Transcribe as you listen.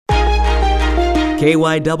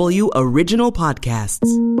KYW Original Podcasts.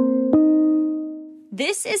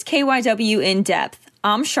 This is KYW In Depth.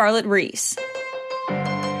 I'm Charlotte Reese.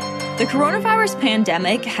 The coronavirus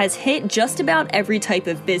pandemic has hit just about every type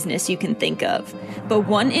of business you can think of. But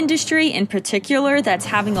one industry in particular that's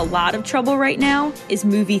having a lot of trouble right now is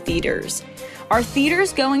movie theaters. Are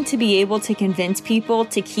theaters going to be able to convince people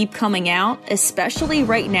to keep coming out, especially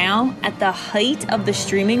right now at the height of the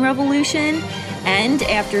streaming revolution, and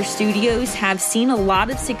after studios have seen a lot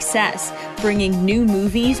of success bringing new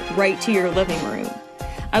movies right to your living room?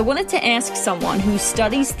 I wanted to ask someone who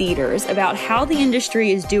studies theaters about how the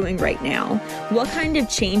industry is doing right now, what kind of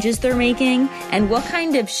changes they're making, and what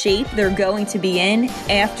kind of shape they're going to be in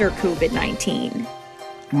after COVID-19.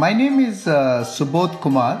 My name is Subodh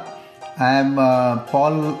Kumar. I am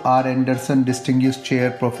Paul R. Anderson Distinguished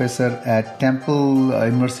Chair Professor at Temple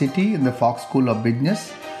University in the Fox School of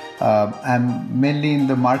Business. I'm mainly in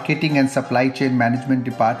the Marketing and Supply Chain Management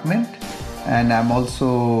Department, and I'm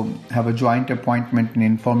also have a joint appointment in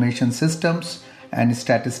Information Systems and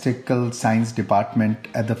Statistical Science Department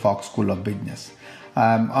at the Fox School of Business.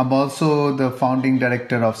 I'm also the founding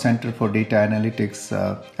director of Center for Data Analytics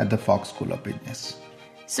at the Fox School of Business.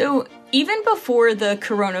 So even before the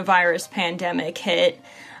coronavirus pandemic hit,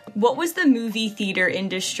 what was the movie theater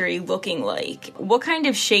industry looking like? What kind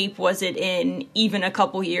of shape was it in even a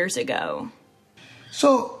couple years ago?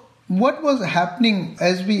 So what was happening,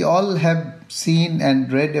 as we all have seen and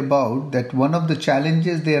read about, that one of the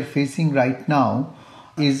challenges they are facing right now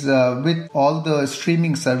is with all the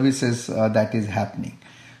streaming services that is happening.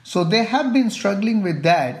 So they have been struggling with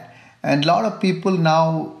that. And a lot of people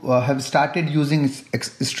now have started using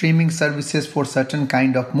streaming services for certain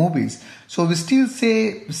kind of movies. So we still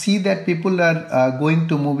see that people are going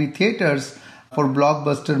to movie theaters for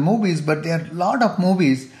blockbuster movies, but there are a lot of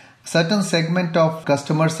movies. Certain segment of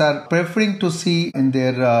customers are preferring to see in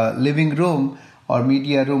their living room or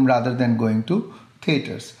media room rather than going to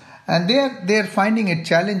theaters. And they are finding it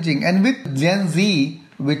challenging. And with Gen Z,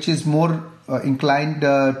 which is more inclined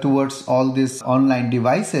towards all these online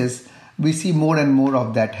devices, we see more and more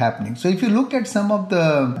of that happening. So if you look at some of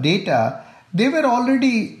the data, they were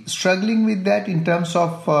already struggling with that in terms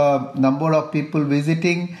of number of people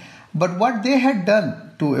visiting. But what they had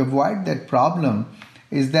done to avoid that problem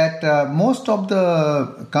is that most of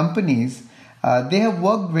the companies, they have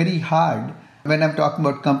worked very hard. When I'm talking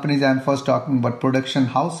about companies, I'm first talking about production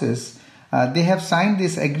houses. They have signed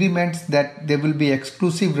these agreements that there will be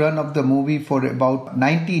exclusive run of the movie for about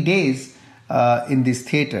 90 days in these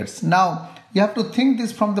theaters. Now, you have to think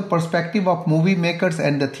this from the perspective of movie makers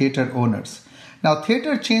and the theater owners. Now,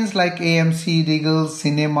 theater chains like AMC, Regal,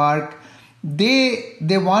 Cinemark, they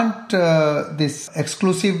want this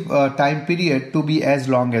exclusive time period to be as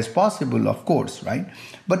long as possible, of course, right?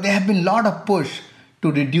 But there have been a lot of push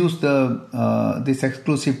to reduce this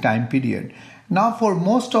exclusive time period. Now, for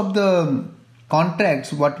most of the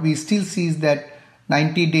contracts, what we still see is that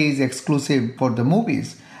 90 days exclusive for the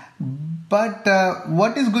movies. But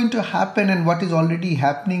what is going to happen and what is already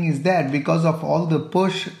happening is that because of all the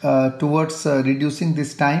push towards reducing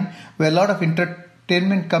this time, where a lot of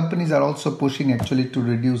entertainment companies are also pushing actually to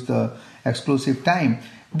reduce the exclusive time,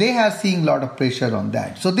 they are seeing a lot of pressure on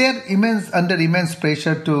that. So they are under immense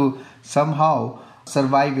pressure to somehow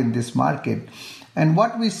survive in this market. And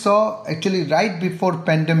what we saw actually right before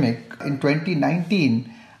pandemic in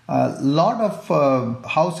 2019, a lot of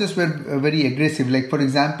houses were very aggressive. Like, for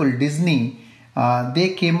example, Disney,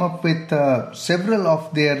 they came up with several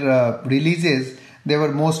of their releases. They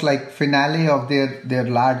were most like finale of their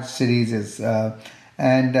large series.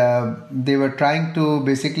 And they were trying to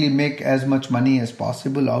basically make as much money as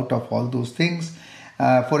possible out of all those things.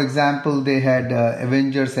 For example, they had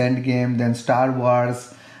Avengers Endgame, then Star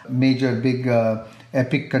Wars, major big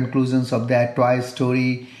epic conclusions of that, Toy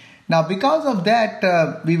Story. Now, because of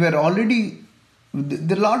that, we were already,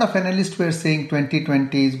 a lot of analysts were saying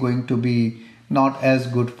 2020 is going to be not as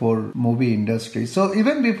good for movie industry. So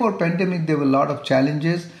even before pandemic, there were a lot of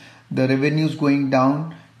challenges. The revenues going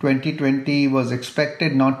down. 2020 was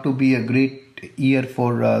expected not to be a great year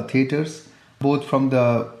for theaters, both from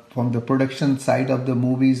the production side of the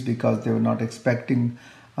movies, because they were not expecting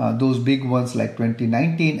those big ones like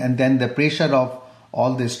 2019, and then the pressure of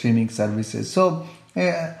all the streaming services. So,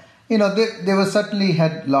 they were certainly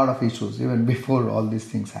had a lot of issues even before all these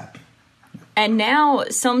things happened. And now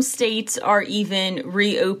some states are even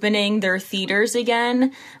reopening their theaters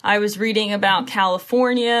again. I was reading about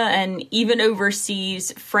California, and even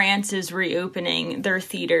overseas, France is reopening their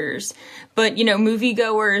theaters. But,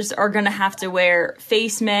 moviegoers are going to have to wear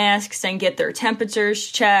face masks and get their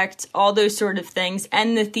temperatures checked, all those sort of things.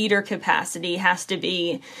 And the theater capacity has to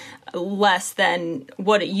be less than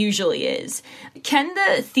what it usually is. Can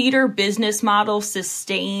the theater business model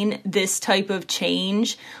sustain this type of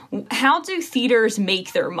change? How do theaters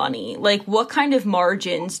make their money? Like, what kind of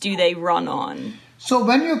margins do they run on? So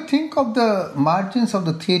when you think of the margins of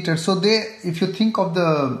the theater, if you think of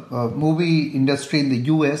the movie industry in the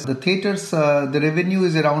US, the theaters, the revenue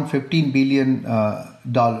is around $15 billion.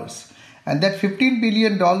 And that $15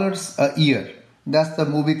 billion a year, that's the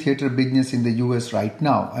movie theater business in the US right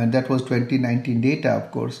now. And that was 2019 data,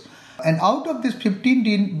 of course. And out of this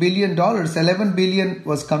 $15 billion, $11 billion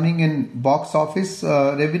was coming in box office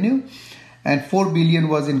revenue, and $4 billion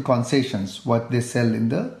was in concessions, what they sell in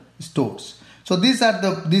the stores. So this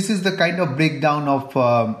is the kind of breakdown of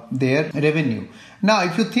their revenue. Now,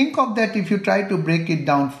 if you think of that, if you try to break it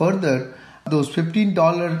down further, those $15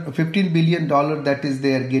 billion that is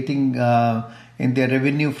they are getting in their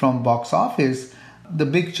revenue from box office, the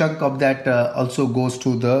big chunk of that also goes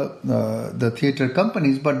to the theater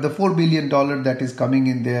companies. But the $4 billion that is coming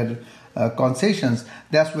in their concessions,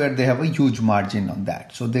 that's where they have a huge margin on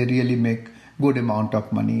that. So they really make good amount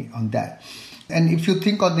of money on that. And if you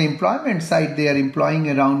think on the employment side, they are employing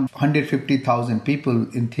around 150,000 people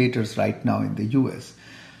in theaters right now in the US.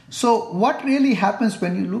 So what really happens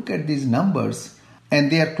when you look at these numbers, and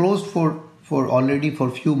they are closed for already for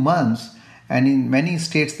a few months, and in many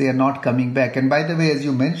states they are not coming back. And by the way, as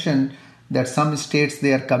you mentioned, that some states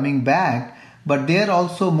they are coming back, but there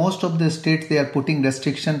also most of the states they are putting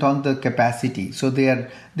restrictions on the capacity. So they're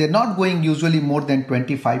not going usually more than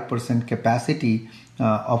 25% capacity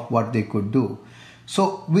of what they could do.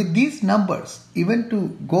 So with these numbers, even to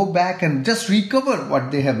go back and just recover what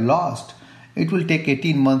they have lost, it will take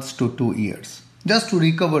 18 months to 2 years just to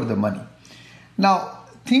recover the money. Now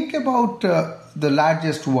think about the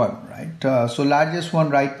largest one, right? So largest one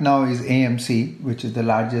right now is AMC, which is the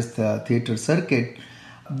largest theater circuit.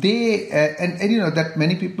 They and you know that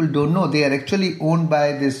many people don't know, they are actually owned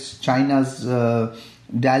by this China's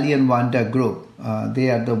Dalian Wanda group. They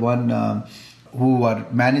are the one who are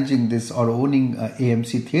managing this or owning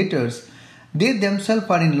AMC theaters. They themselves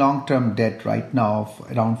are in long-term debt right now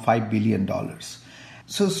of around $5 billion.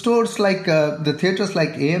 So stores like the theaters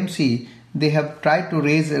like AMC, they have tried to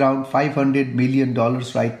raise around $500 million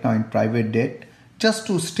right now in private debt just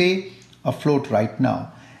to stay afloat right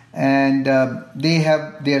now. And they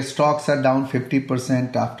have their stocks are down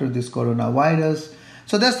 50% after this coronavirus.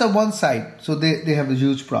 So that's the one side. So they have a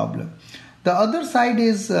huge problem. The other side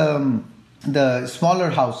is the smaller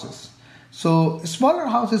houses. So smaller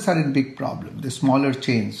houses are in big problem. The smaller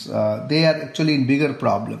chains, they are actually in bigger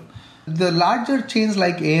problem. The larger chains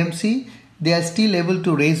like AMC, they are still able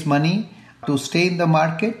to raise money to stay in the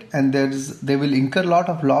market, and they will incur a lot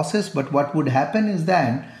of losses. But what would happen is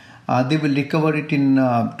that they will recover it in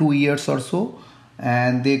 2 years or so,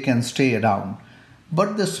 and they can stay around.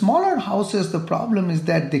 But the smaller houses, the problem is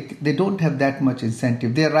that they don't have that much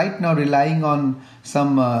incentive. They are right now relying on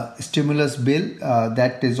some stimulus bill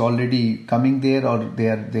that is already coming there, or they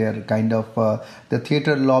are kind of the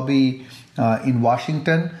theater lobby in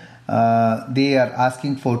Washington. They are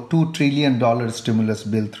asking for $2 trillion stimulus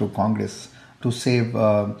bill through Congress to save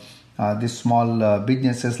these small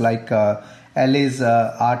businesses like LA's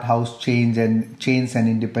art house chains and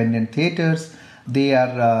independent theaters. They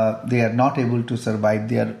are not able to survive.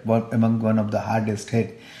 They are among one of the hardest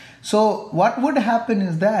hit. So what would happen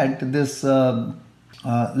is that this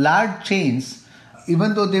large chains,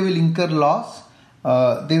 even though they will incur loss,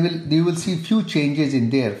 they will see few changes in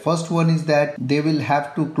there. First one is that they will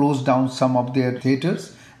have to close down some of their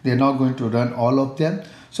theaters. They are not going to run all of them.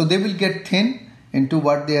 So they will get thin into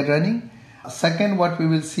what they are running. Second, what we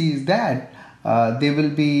will see is that they will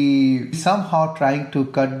be somehow trying to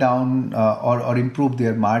cut down or improve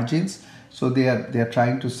their margins. So they are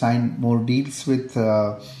trying to sign more deals with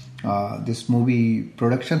this movie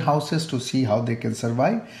production houses to see how they can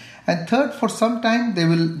survive. And third, for some time they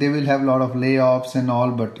will have a lot of layoffs and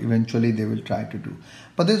all, but eventually they will try to do.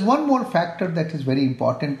 But there's one more factor that is very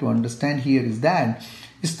important to understand here is that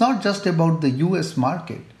it's not just about the US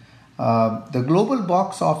market. The global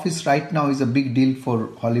box office right now is a big deal for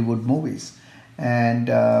Hollywood movies. And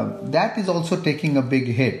that is also taking a big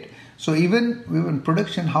hit. So even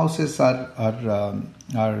production houses are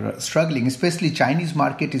struggling. Especially Chinese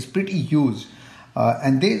market is pretty huge.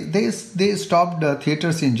 And they stopped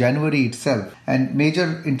theaters in January itself. And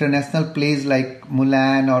major international plays like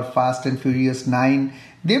Mulan or Fast and Furious 9,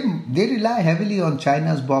 they rely heavily on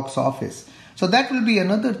China's box office. So that will be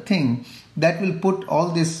another thing that will put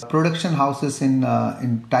all these production houses in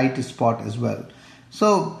tight spot as well.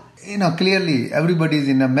 So, clearly everybody is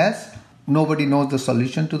in a mess. Nobody knows the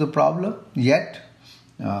solution to the problem yet.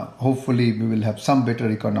 Hopefully we will have some better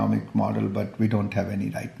economic model, but we don't have any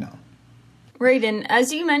right now. Right, and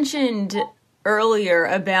as you mentioned earlier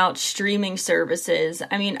about streaming services,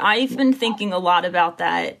 I mean, I've been thinking a lot about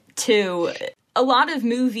that too. A lot of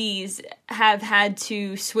movies have had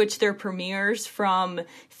to switch their premieres from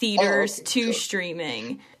theaters to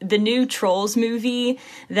streaming. The new Trolls movie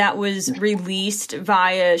that was released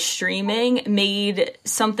via streaming made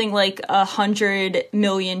something like $100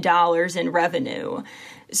 million in revenue.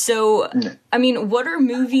 So, I mean, what are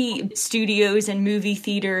movie studios and movie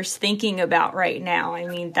theaters thinking about right now? I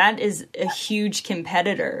mean, that is a huge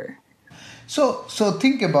competitor. So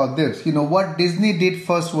think about this. What Disney did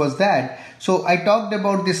first was that. So I talked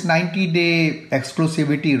about this 90-day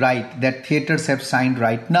exclusivity right that theaters have signed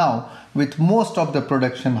right now with most of the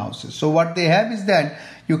production houses. So what they have is that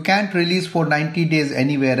you can't release for 90 days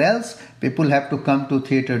anywhere else. People have to come to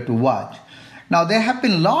theater to watch. Now there have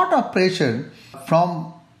been a lot of pressure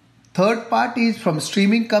from third parties, from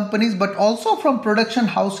streaming companies, but also from production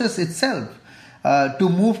houses itself to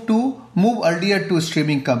move earlier to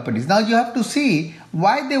streaming companies. Now you have to see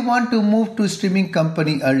why they want to move to streaming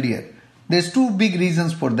company earlier. There's two big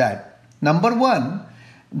reasons for that. Number one,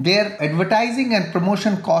 their advertising and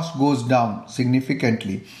promotion cost goes down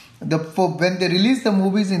significantly. When they release the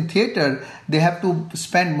movies in theater, they have to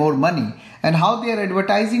spend more money. And how they are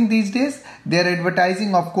advertising these days? They are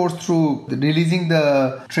advertising, of course, through releasing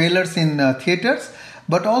the trailers in theaters,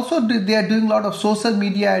 but also they are doing a lot of social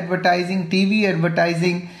media advertising, TV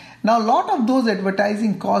advertising. Now, a lot of those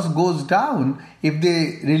advertising costs goes down if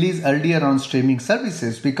they release earlier on streaming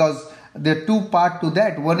services, because there are two parts to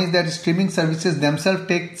that. One is that streaming services themselves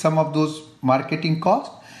take some of those marketing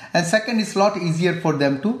costs. And second, it's a lot easier for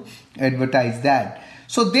them to advertise that.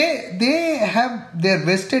 So they have their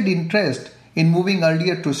vested interest in moving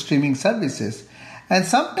earlier to streaming services. And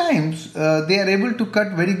sometimes they are able to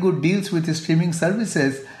cut very good deals with the streaming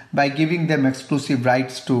services by giving them exclusive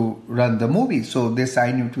rights to run the movie. So they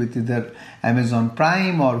sign it with either Amazon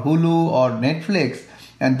Prime or Hulu or Netflix,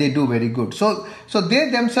 and they do very good. So they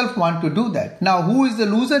themselves want to do that. Now, who is the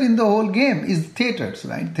loser in the whole game is theaters,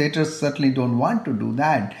 right? Theaters certainly don't want to do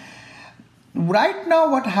that. Right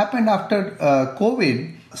now, what happened after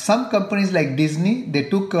COVID, some companies like Disney, they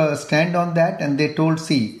took a stand on that and they told,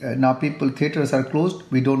 now theaters are closed.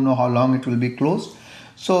 We don't know how long it will be closed.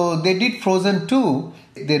 So they did Frozen 2.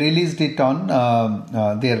 They released it on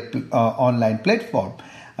their online platform.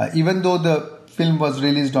 Even though the film was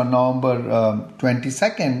released on November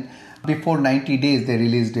 22nd, before 90 days they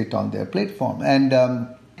released it on their platform.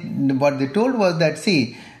 And what they told was that,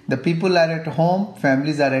 the people are at home,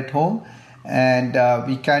 families are at home, and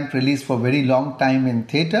we can't release for very long time in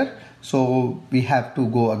theater, so we have to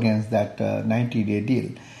go against that 90-day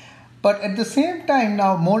deal. But at the same time,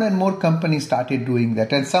 now more and more companies started doing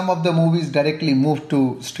that, and some of the movies directly moved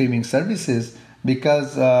to streaming services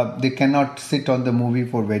because they cannot sit on the movie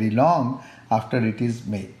for very long after it is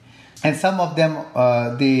made. And some of them,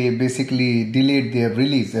 they basically delayed their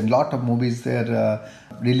release, and a lot of movies, their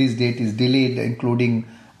release date is delayed, including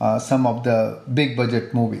some of the big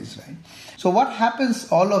budget movies, right? So what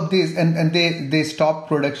happens, all of this, and they stop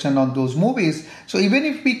production on those movies. So even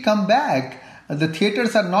if we come back, the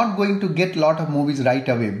theaters are not going to get a lot of movies right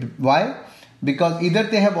away. Why? Because either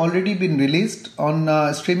they have already been released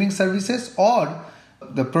on streaming services, or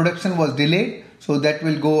the production was delayed. So that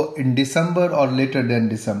will go in December or later than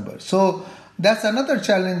December. So that's another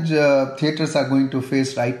challenge theaters are going to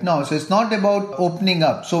face right now. So it's not about opening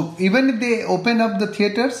up. So even if they open up the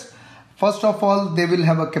theaters, first of all, they will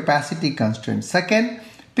have a capacity constraint. Second,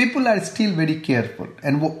 people are still very careful.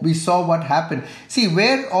 And we saw what happened.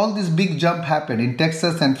 Where all this big jump happened in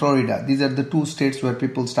Texas and Florida. These are the two states where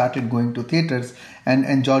people started going to theaters,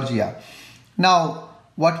 and Georgia. Now,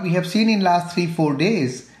 what we have seen in last 3-4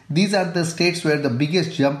 days, these are the states where the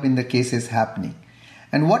biggest jump in the case is happening.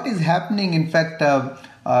 And what is happening, in fact,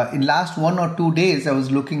 in last 1 or 2 days, I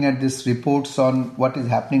was looking at these reports on what is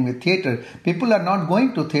happening with theater. People are not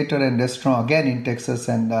going to theater and restaurant again in Texas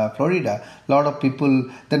and Florida. A lot of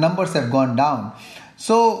people, the numbers have gone down.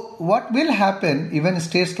 So what will happen, even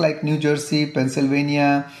states like New Jersey,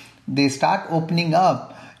 Pennsylvania, they start opening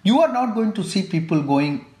up. You are not going to see people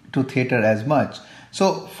going to theater as much.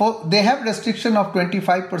 So they have restriction of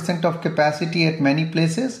 25% of capacity at many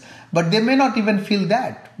places, but they may not even feel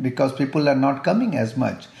that because people are not coming as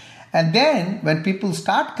much. And then when people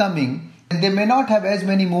start coming, they may not have as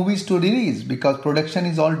many movies to release because production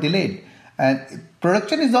is all delayed. And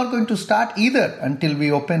production is not going to start either until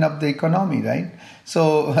we open up the economy, right?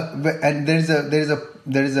 So, and there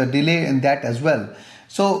is a delay in that as well.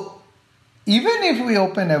 So, even if we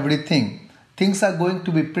open everything, things are going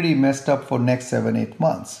to be pretty messed up for next 7-8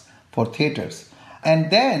 months for theaters. And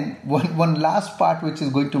then one last part which is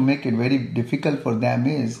going to make it very difficult for them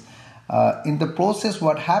is in the process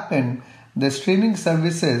what happened, the streaming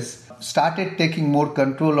services started taking more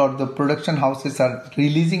control, or the production houses are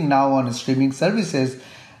releasing now on streaming services.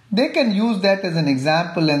 They can use that as an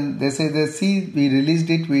example and they say, see, we released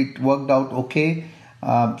it, it worked out okay.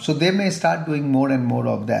 So they may start doing more and more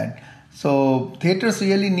of that. So theaters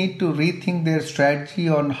really need to rethink their strategy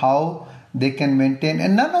on how they can maintain.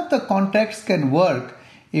 And none of the contracts can work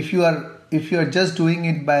if you are just doing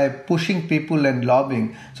it by pushing people and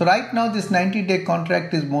lobbying. So right now this 90-day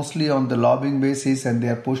contract is mostly on the lobbying basis and they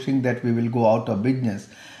are pushing that we will go out of business.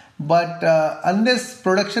 But unless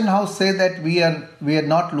production house say that we are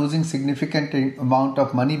not losing significant amount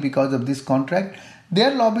of money because of this contract,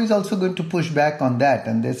 their lobby is also going to push back on that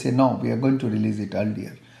and they say no, we are going to release it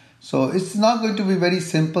earlier. So it's not going to be very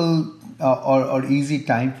simple or easy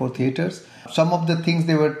time for theaters. Some of the things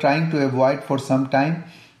they were trying to avoid for some time,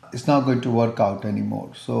 it's not going to work out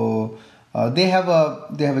anymore. So they have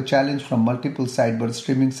a challenge from multiple sides, but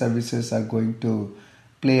streaming services are going to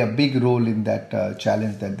play a big role in that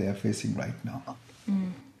challenge that they are facing right now.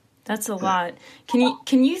 That's a lot.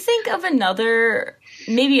 Can you think of another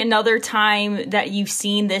time that you've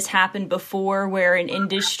seen this happen before, where an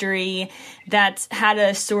industry that's had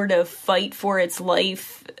a sort of fight for its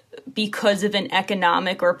life because of an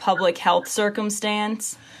economic or public health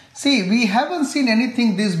circumstance? See, we haven't seen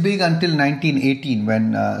anything this big until 1918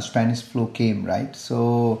 when Spanish flu came, right?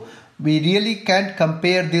 So we really can't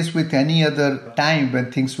compare this with any other time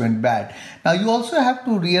when things went bad. Now, you also have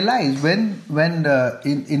to realize when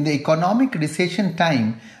in the economic recession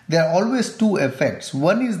time, there are always two effects.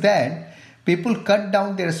 One is that people cut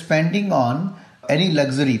down their spending on any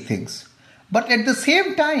luxury things. But at the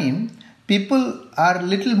same time, people are a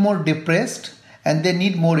little more depressed and they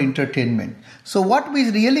need more entertainment. So what we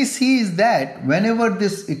really see is that whenever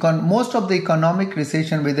most of the economic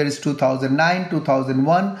recession, whether it's 2009,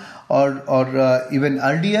 2001 or even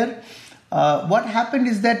earlier, what happened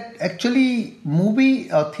is that actually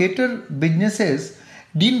movie or theater businesses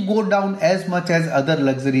didn't go down as much as other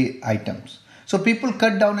luxury items. So people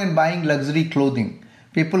cut down on buying luxury clothing.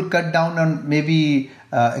 People cut down on maybe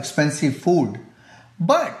expensive food.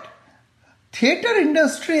 But theater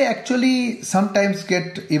industry actually sometimes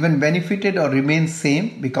get even benefited or remain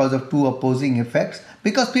same because of two opposing effects.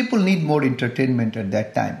 Because people need more entertainment at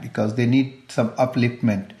that time because they need some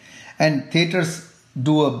upliftment. And theaters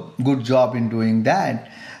do a good job in doing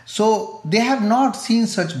that. So they have not seen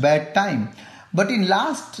such bad time. But in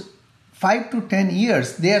last 5 to 10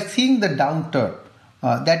 years, they are seeing the downturn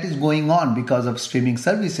that is going on because of streaming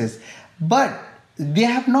services. But they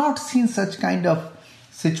have not seen such kind of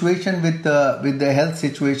situation with the health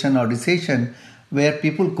situation or recession where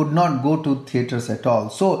people could not go to theaters at all.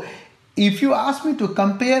 So if you ask me to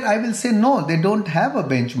compare, I will say no, they don't have a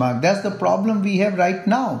benchmark. That's the problem we have right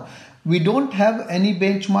now. We don't have any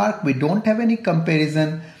benchmark. We don't have any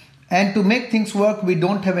comparison. And to make things work, we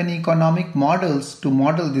don't have any economic models to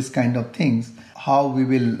model this kind of things, how we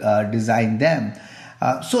will design them.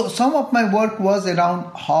 So some of my work was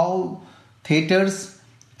around how theaters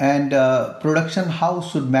and production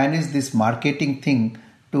house should manage this marketing thing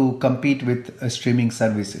to compete with streaming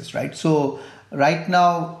services, right? So right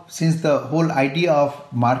now, since the whole idea of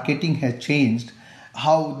marketing has changed,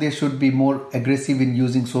 how they should be more aggressive in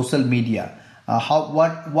using social media,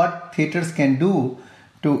 what theaters can do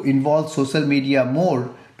to involve social media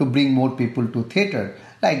more to bring more people to theater,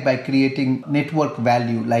 like by creating network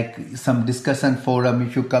value, like some discussion forum.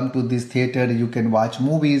 If you come to this theater, you can watch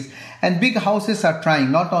movies. And big houses are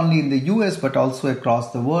trying, not only in the US, but also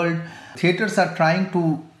across the world. Theaters are trying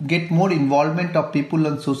to get more involvement of people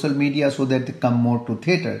on social media so that they come more to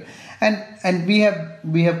theater. And we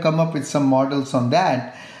have come up with some models on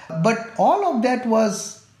that. But all of that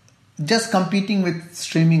was just competing with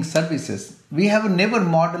streaming services. We have never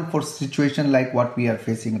modeled for a situation like what we are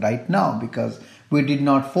facing right now because we did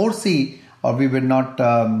not foresee or we were not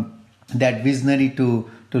that visionary to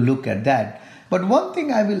look at that. But one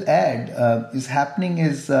thing I will add is happening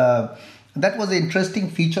is that was an interesting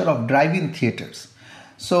feature of drive-in theaters.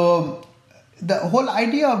 So the whole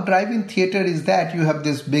idea of drive-in theater is that you have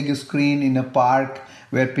this big screen in a park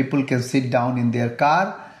where people can sit down in their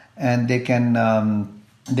car and they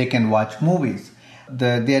can watch movies.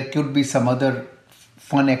 There could be some other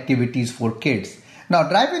fun activities for kids. Now,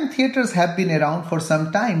 drive-in theaters have been around for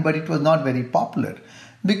some time, but it was not very popular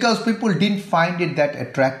because people didn't find it that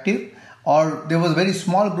attractive, or there was a very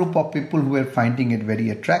small group of people who were finding it very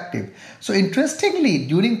attractive. So interestingly,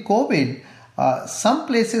 during COVID, some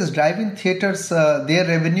places drive-in theaters, their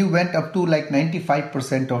revenue went up to like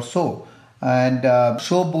 95% or so. And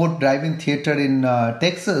Showboat Drive-in Theater in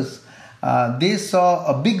Texas, they saw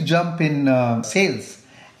a big jump in sales.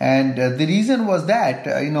 And the reason was that,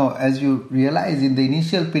 as you realize, in the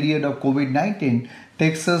initial period of COVID-19,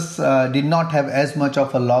 Texas did not have as much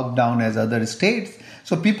of a lockdown as other states.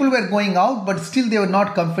 So people were going out, but still they were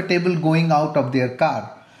not comfortable going out of their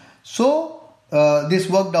car. So this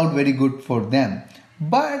worked out very good for them.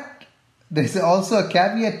 But there is also a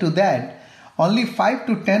caveat to that. Only 5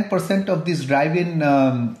 to 10% of these drive-in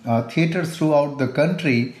theaters throughout the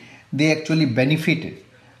country, they actually benefited.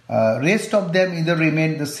 Rest of them either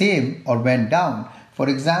remained the same or went down. For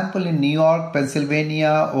example, in New York,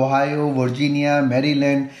 Pennsylvania, Ohio, Virginia,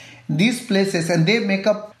 Maryland, these places, and they make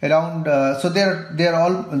up around. So they're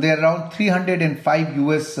around 305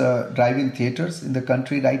 U.S. drive-in theaters in the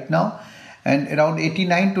country right now, and around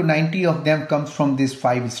 89 to 90 of them comes from these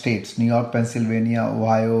 5 states: New York, Pennsylvania,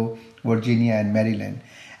 Ohio, Virginia, and Maryland.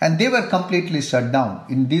 And they were completely shut down.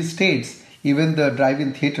 In these states, even the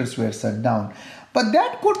drive-in theaters were shut down. But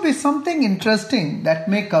that could be something interesting that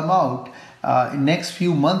may come out in next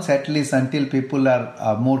few months, at least, until people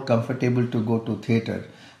are more comfortable to go to theater.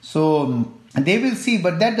 So they will see,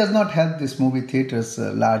 but that does not help this movie theaters,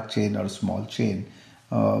 large chain or small chain.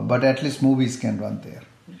 But at least movies can run there.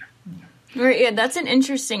 Right, yeah, that's an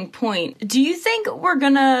interesting point. Do you think we're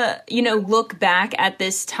gonna, look back at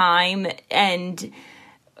this time and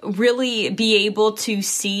really be able to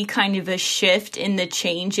see kind of a shift in the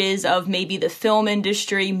changes of maybe the film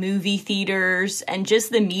industry, movie theaters, and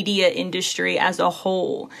just the media industry as a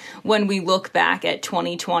whole when we look back at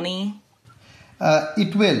 2020?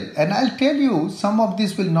 It will. And I'll tell you, some of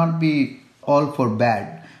this will not be all for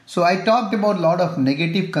bad. So I talked about a lot of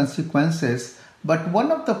negative consequences. But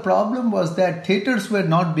one of the problems was that theaters were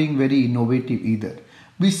not being very innovative either.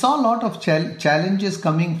 We saw a lot of challenges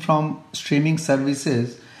coming from streaming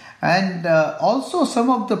services, and also some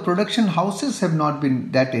of the production houses have not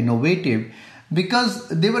been that innovative because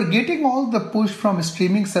they were getting all the push from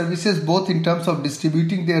streaming services, both in terms of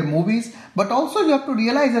distributing their movies, but also you have to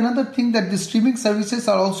realize another thing, that the streaming services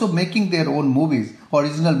are also making their own movies,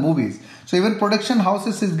 original movies. So even production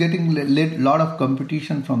houses is getting a lot of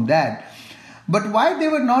competition from that. But why they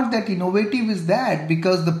were not that innovative is that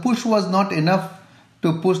because the push was not enough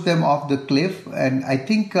to push them off the cliff. And I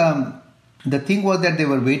think the thing was that they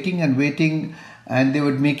were waiting and they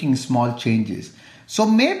were making small changes. So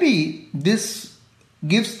maybe this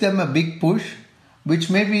gives them a big push, which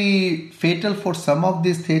may be fatal for some of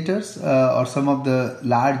these theaters or some of the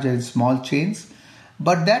large and small chains.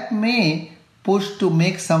 But that may push to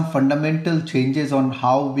make some fundamental changes on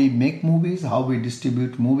how we make movies, how we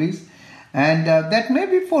distribute movies. And that may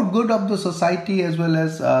be for good of the society as well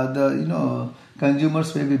as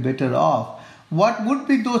consumers may be better off. What would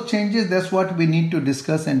be those changes? That's what we need to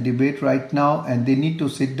discuss and debate right now. And they need to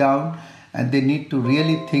sit down and they need to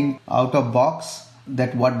really think out of box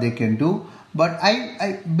that what they can do. But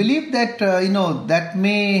I believe that that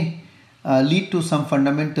may lead to some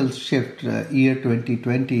fundamental shift year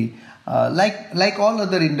 2020. Like all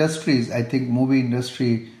other industries, I think movie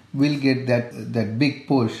industry will get that big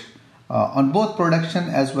push on both production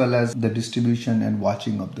as well as the distribution and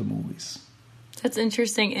watching of the movies. That's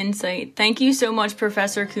interesting insight. Thank you so much,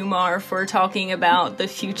 Professor Kumar, for talking about the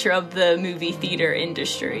future of the movie theater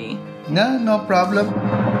industry. No problem.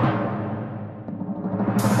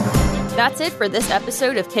 That's it for this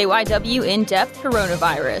episode of KYW In-Depth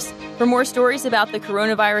Coronavirus. For more stories about the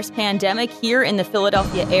coronavirus pandemic here in the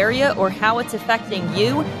Philadelphia area or how it's affecting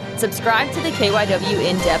you, subscribe to the KYW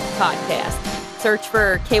In-Depth podcast. Search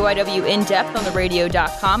for KYW In-Depth on the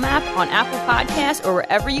radio.com app, on Apple Podcasts, or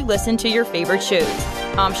wherever you listen to your favorite shows.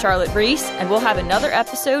 I'm Charlotte Reese, and we'll have another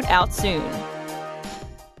episode out soon.